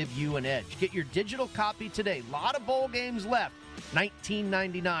help give you an edge. Get your digital copy today. A lot of bowl games left.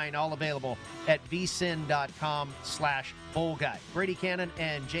 $19.99, all available at vsin.com/bowl guide. Brady Cannon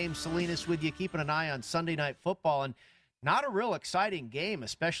and James Salinas with you, keeping an eye on Sunday Night Football. And not a real exciting game,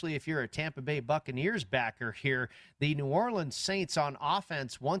 especially if you're a Tampa Bay Buccaneers backer here. The New Orleans Saints on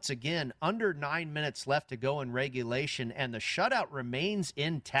offense, once again, under 9 minutes left to go in regulation, and the shutout remains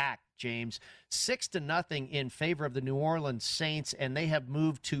intact, James. 6-0 in favor of the New Orleans Saints, and they have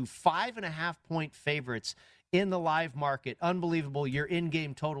moved to 5.5-point favorites in the live market. Unbelievable. Your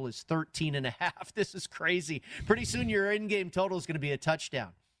in-game total is 13.5. This is crazy. Pretty soon your in-game total is going to be a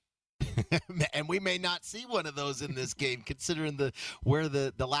touchdown. And we may not see one of those in this game, considering the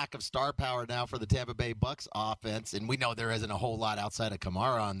lack of star power now for the Tampa Bay Bucs offense. And we know there isn't a whole lot outside of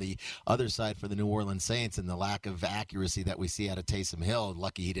Kamara on the other side for the New Orleans Saints, and the lack of accuracy that we see out of Taysom Hill.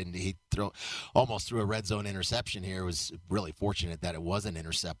 Lucky he almost threw a red zone interception here. It was really fortunate that it wasn't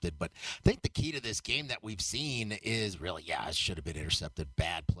intercepted. But I think the key to this game that we've seen is really, it should have been intercepted.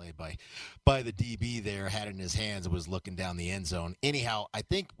 Bad play by the DB there, had it in his hands and was looking down the end zone. Anyhow, I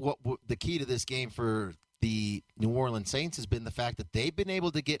think what the key to this game for the New Orleans Saints has been the fact that they've been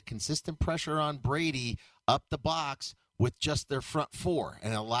able to get consistent pressure on Brady up the box with just their front four,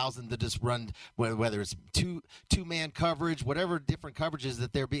 and it allows them to just run, whether it's two-man coverage, whatever different coverages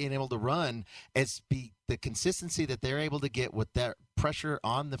that they're being able to run. It's the consistency that they're able to get with that pressure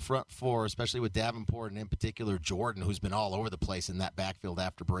on the front four, especially with Davenport and in particular Jordan, who's been all over the place in that backfield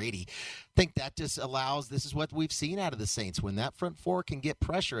after Brady. I think that just allows, this is what we've seen out of the Saints, when that front four can get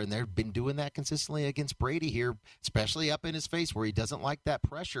pressure, and they've been doing that consistently against Brady here, especially up in his face where he doesn't like that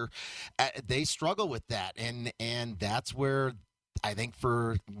pressure. They struggle with that, and that's where I think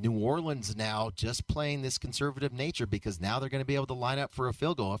for New Orleans now, just playing this conservative nature, because now they're going to be able to line up for a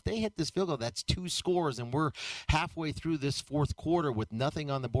field goal. If they hit this field goal, that's 2 scores, and we're halfway through this fourth quarter with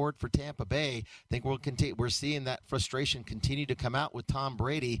nothing on the board for Tampa Bay. I think we're seeing that frustration continue to come out with Tom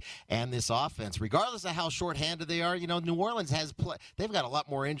Brady and this offense. Regardless of how shorthanded they are, New Orleans they've got a lot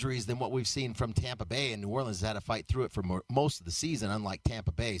more injuries than what we've seen from Tampa Bay, and New Orleans has had to fight through it for most of the season, unlike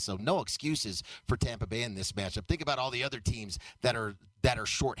Tampa Bay. So no excuses for Tampa Bay in this matchup. Think about all the other teams that are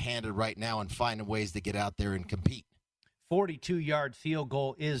shorthanded right now and finding ways to get out there and compete. 42-yard field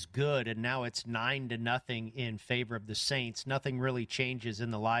goal is good, and now it's 9-0 in favor of the Saints. Nothing really changes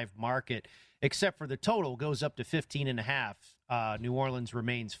in the live market, except for the total goes up to 15.5. New Orleans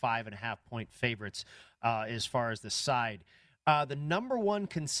remains 5.5-point favorites as far as the side. The number one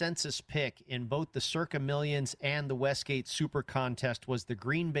consensus pick in both the Circa Millions and the Westgate Super Contest was the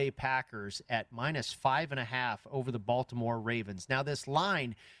Green Bay Packers at -5.5 over the Baltimore Ravens. Now, this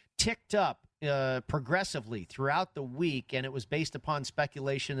line ticked up progressively throughout the week, and it was based upon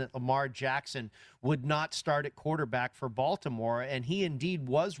speculation that Lamar Jackson would not start at quarterback for Baltimore, and he indeed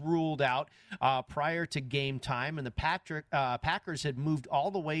was ruled out prior to game time, and the Packers had moved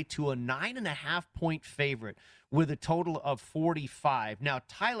all the way to a 9.5-point favorite with a total of 45. Now,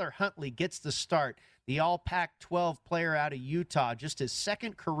 Tyler Huntley gets the start, the All-Pac-12 player out of Utah, just his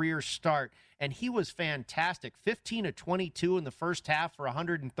second career start, and he was fantastic. 15 of 22 in the first half for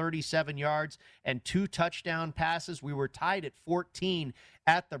 137 yards and 2 touchdown passes. We were tied at 14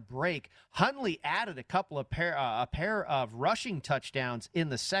 at the break. Huntley added a pair of rushing touchdowns in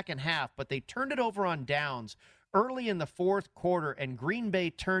the second half, but they turned it over on downs early in the fourth quarter, and Green Bay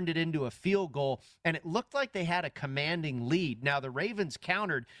turned it into a field goal, and it looked like they had a commanding lead. Now, the Ravens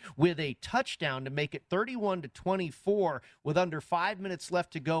countered with a touchdown to make it 31-24 with under 5 minutes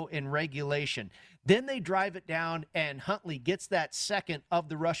left to go in regulation. Then they drive it down, and Huntley gets that second of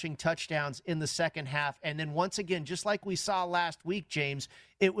the rushing touchdowns in the second half. And then once again, just like we saw last week, James,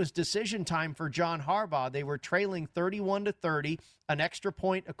 it was decision time for John Harbaugh. They were trailing 31-30. An extra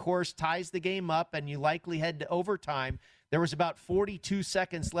point, of course, ties the game up, and you likely head to overtime. There was about 42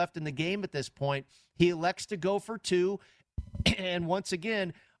 seconds left in the game at this point. He elects to go for 2. And once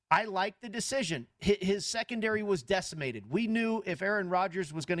again, I like the decision. His secondary was decimated. We knew if Aaron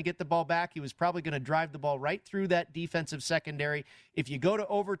Rodgers was going to get the ball back, he was probably going to drive the ball right through that defensive secondary. If you go to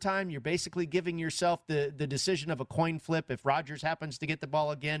overtime, you're basically giving yourself the decision of a coin flip if Rodgers happens to get the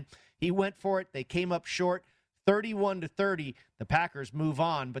ball again. He went for it. They came up short. 31-30. The Packers move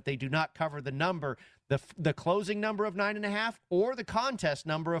on, but they do not cover the number, the closing number of 9.5 or the contest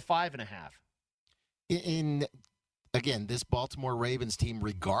number of 5.5. Again, this Baltimore Ravens team,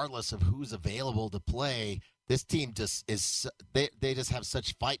 regardless of who's available to play, this team just is they just have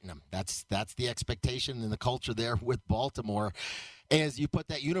such fight in them. That's the expectation and the culture there with Baltimore. As you put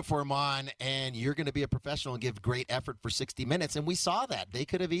that uniform on and you're going to be a professional and give great effort for 60 minutes. And we saw that. They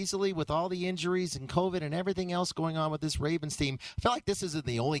could have easily, with all the injuries and COVID and everything else going on with this Ravens team, I feel like this isn't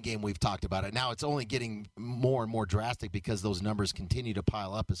the only game we've talked about it. Now it's only getting more and more drastic because those numbers continue to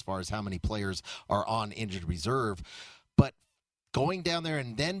pile up as far as how many players are on injured reserve. But going down there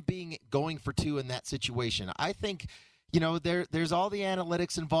and then going for 2 in that situation, I think, there's all the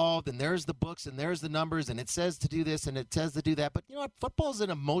analytics involved, and there's the books, and there's the numbers, and it says to do this, and it says to do that. But you know what? Football is an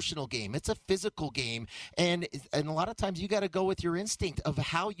emotional game. It's a physical game, and a lot of times you got to go with your instinct of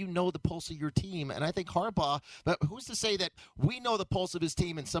how you know the pulse of your team. And I think Harbaugh, but who's to say that we know the pulse of his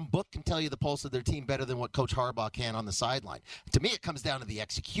team, and some book can tell you the pulse of their team better than what Coach Harbaugh can on the sideline? To me, it comes down to the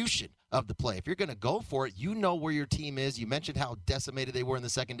execution of the play. If you're going to go for it, you know where your team is. You mentioned how decimated they were in the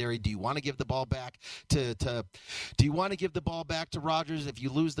secondary. Do you want to give the ball back to Rodgers if you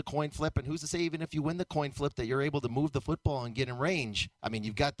lose the coin flip? And who's to say even if you win the coin flip that you're able to move the football and get in range? I mean,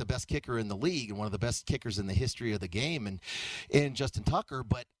 you've got the best kicker in the league and one of the best kickers in the history of the game and Justin Tucker.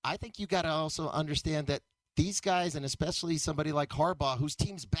 But I think you got to also understand that these guys, and especially somebody like Harbaugh, whose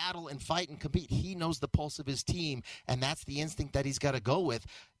teams battle and fight and compete, he knows the pulse of his team, and that's the instinct that he's got to go with.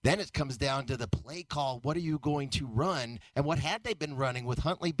 Then it comes down to the play call. What are you going to run? And what had they been running with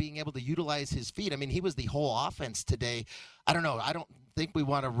Huntley being able to utilize his feet? I mean, he was the whole offense today. I don't know. think we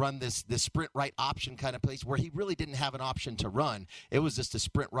want to run this sprint right option kind of place where he really didn't have an option to run. It was just a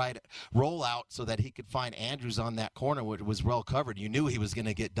sprint right rollout so that he could find Andrews on that corner, which was well covered. You knew he was going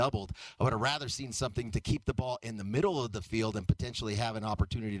to get doubled. I would have rather seen something to keep the ball in the middle of the field and potentially have an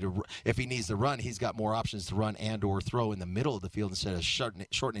opportunity to, if he needs to run, he's got more options to run and or throw in the middle of the field instead of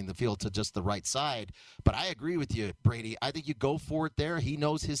shortening the field to just the right side. But I agree with you, Brady. I think you go for it there. He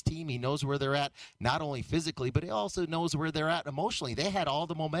knows his team. He knows where they're at, not only physically, but he also knows where they're at emotionally. They had all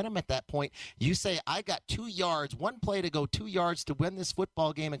the momentum at that point. You say, I got 2 yards, one play to go 2 yards to win this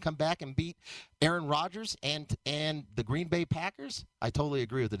football game and come back and beat Aaron Rodgers and the Green Bay Packers. I totally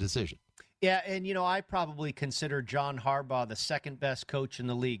agree with the decision. Yeah, and, I probably consider John Harbaugh the second best coach in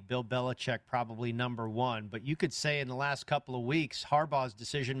the league. Bill Belichick probably number one. But you could say in the last couple of weeks, Harbaugh's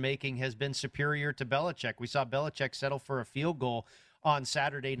decision-making has been superior to Belichick. We saw Belichick settle for a field goal on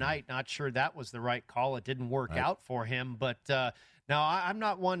Saturday night. Not sure that was the right call. It didn't work out for him. But now I'm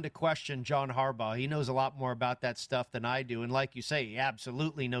not one to question John Harbaugh. He knows a lot more about that stuff than I do. And like you say, he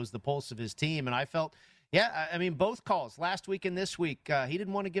absolutely knows the pulse of his team. And I felt... yeah, I mean, both calls, last week and this week, he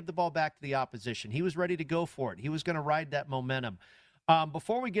didn't want to give the ball back to the opposition. He was ready to go for it. He was going to ride that momentum.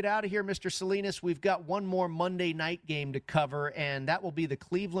 Before we get out of here, Mr. Salinas, we've got one more Monday night game to cover, and that will be the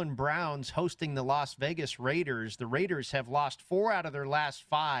Cleveland Browns hosting the Las Vegas Raiders. The Raiders have lost 4 out of their last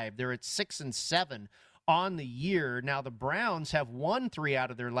 5. They're at 6-7 on the year. Now, the Browns have won 3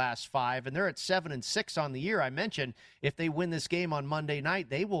 out of their last 5, and they're at 7-6 on the year. I mentioned if they win this game on Monday night,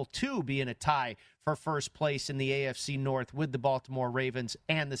 they will, too, be in a tie for first place in the AFC North with the Baltimore Ravens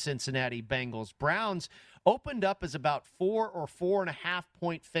and the Cincinnati Bengals. Browns opened up as about 4 or 4.5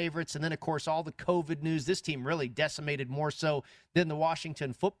 point favorites. And then, of course, all the COVID news. This team really decimated more so than the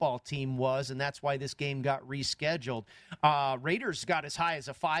Washington football team was, and that's why this game got rescheduled. Raiders got as high as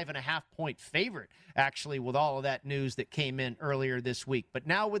a 5.5 point favorite, actually, with all of that news that came in earlier this week. But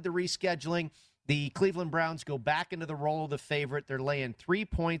now with the rescheduling, the Cleveland Browns go back into the role of the favorite. They're laying 3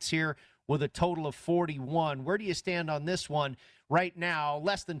 points here with a total of 41. Where do you stand on this one right now,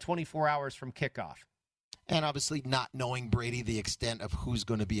 less than 24 hours from kickoff? And obviously not knowing, Brady, the extent of who's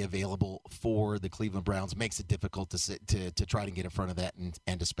going to be available for the Cleveland Browns makes it difficult to try to get in front of that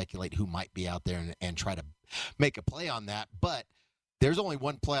and to speculate who might be out there and try to make a play on that. But there's only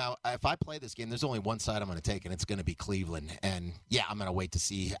one play. If I play this game, there's only one side I'm going to take, and it's going to be Cleveland. And, yeah, I'm going to wait to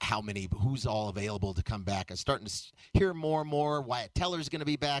see who's all available to come back. I'm starting to hear more and more. Wyatt Teller's going to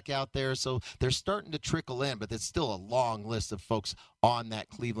be back out there. So they're starting to trickle in, but there's still a long list of folks on that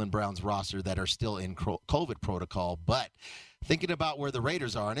Cleveland Browns roster that are still in COVID protocol. But thinking about where the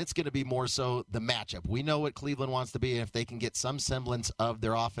Raiders are, and it's going to be more so the matchup. We know what Cleveland wants to be, and if they can get some semblance of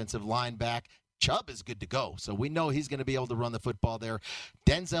their offensive line back, Chubb is good to go, so we know he's going to be able to run the football there.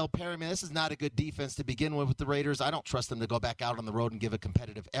 Denzel Perryman, this is not a good defense to begin with the Raiders. I don't trust them to go back out on the road and give a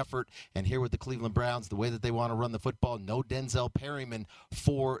competitive effort. And here with the Cleveland Browns, the way that they want to run the football, no Denzel Perryman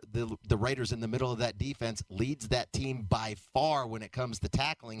for the Raiders in the middle of that defense leads that team by far when it comes to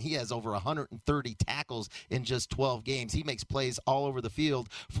tackling. He has over 130 tackles in just 12 games. He makes plays all over the field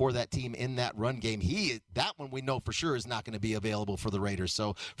for that team in that run game. That one we know for sure is not going to be available for the Raiders.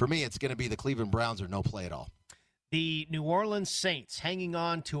 So for me, it's going to be the Cleveland Browns or no play at all. The New Orleans Saints hanging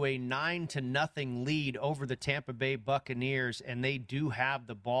on to a 9-0 lead over the Tampa Bay Buccaneers, and they do have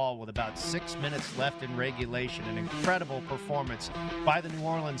the ball with about 6 minutes left in regulation. An incredible performance by the New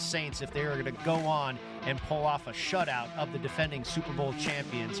Orleans Saints if they are going to go on and pull off a shutout of the defending Super Bowl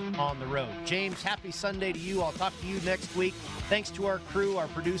champions on the road. James, happy Sunday to you. I'll talk to you next week. Thanks to our crew, our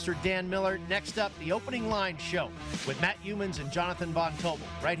producer, Dan Miller. Next up, the Opening Line Show with Matt Humans and Jonathan Von Tobel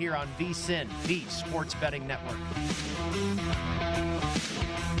right here on VSiN, the Sports Betting Network.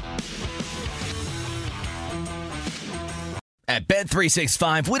 At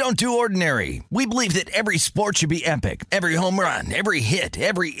Bet365, we don't do ordinary. We believe that every sport should be epic. Every home run, every hit,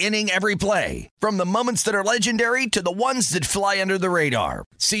 every inning, every play. From the moments that are legendary to the ones that fly under the radar.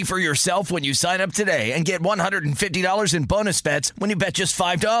 See for yourself when you sign up today and get $150 in bonus bets when you bet just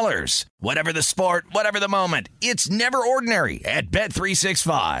 $5. Whatever the sport, whatever the moment, it's never ordinary at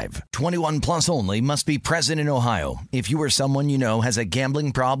Bet365. 21 plus only. Must be present in Ohio. If you or someone you know has a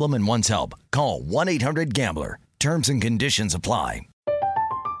gambling problem and wants help, call 1-800-GAMBLER. Terms and conditions apply.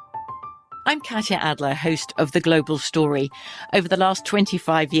 I'm Katya Adler, host of The Global Story. Over the last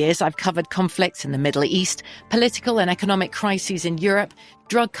 25 years, I've covered conflicts in the Middle East, political and economic crises in Europe,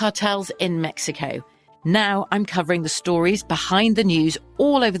 drug cartels in Mexico. Now I'm covering the stories behind the news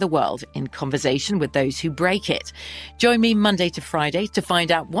all over the world in conversation with those who break it. Join me Monday to Friday to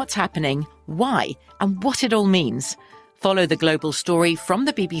find out what's happening, why, and what it all means. Follow The Global Story from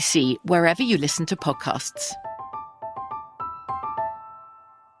the BBC wherever you listen to podcasts.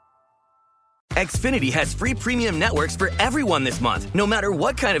 Xfinity has free premium networks for everyone this month, no matter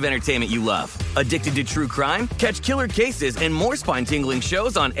what kind of entertainment you love. Addicted to true crime? Catch killer cases and more spine-tingling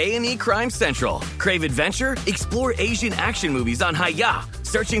shows on A&E Crime Central. Crave adventure? Explore Asian action movies on Hi-Ya.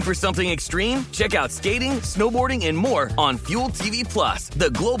 Searching for something extreme? Check out skating, snowboarding, and more on Fuel TV Plus, the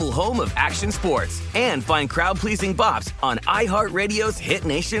global home of action sports. And find crowd-pleasing bops on iHeartRadio's Hit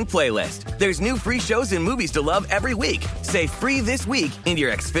Nation playlist. There's new free shows and movies to love every week. Say free this week in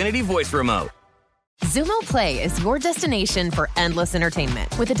your Xfinity voice remote. Xumo Play is your destination for endless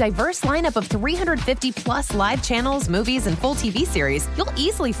entertainment. With a diverse lineup of 350 plus live channels, movies, and full TV series, you'll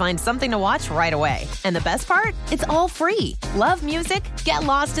easily find something to watch right away. And the best part? It's all free. Love music? Get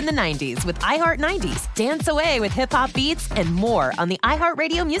lost in the 90s with iHeart 90s, dance away with hip-hop beats, and more on the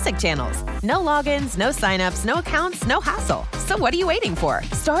iHeartRadio music channels. No logins, no signups, no accounts, no hassle. So what are you waiting for?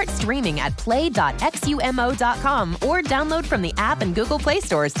 Start streaming at play.xumo.com or download from the app and Google Play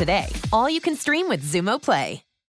stores today. All you can stream with Xumo Play.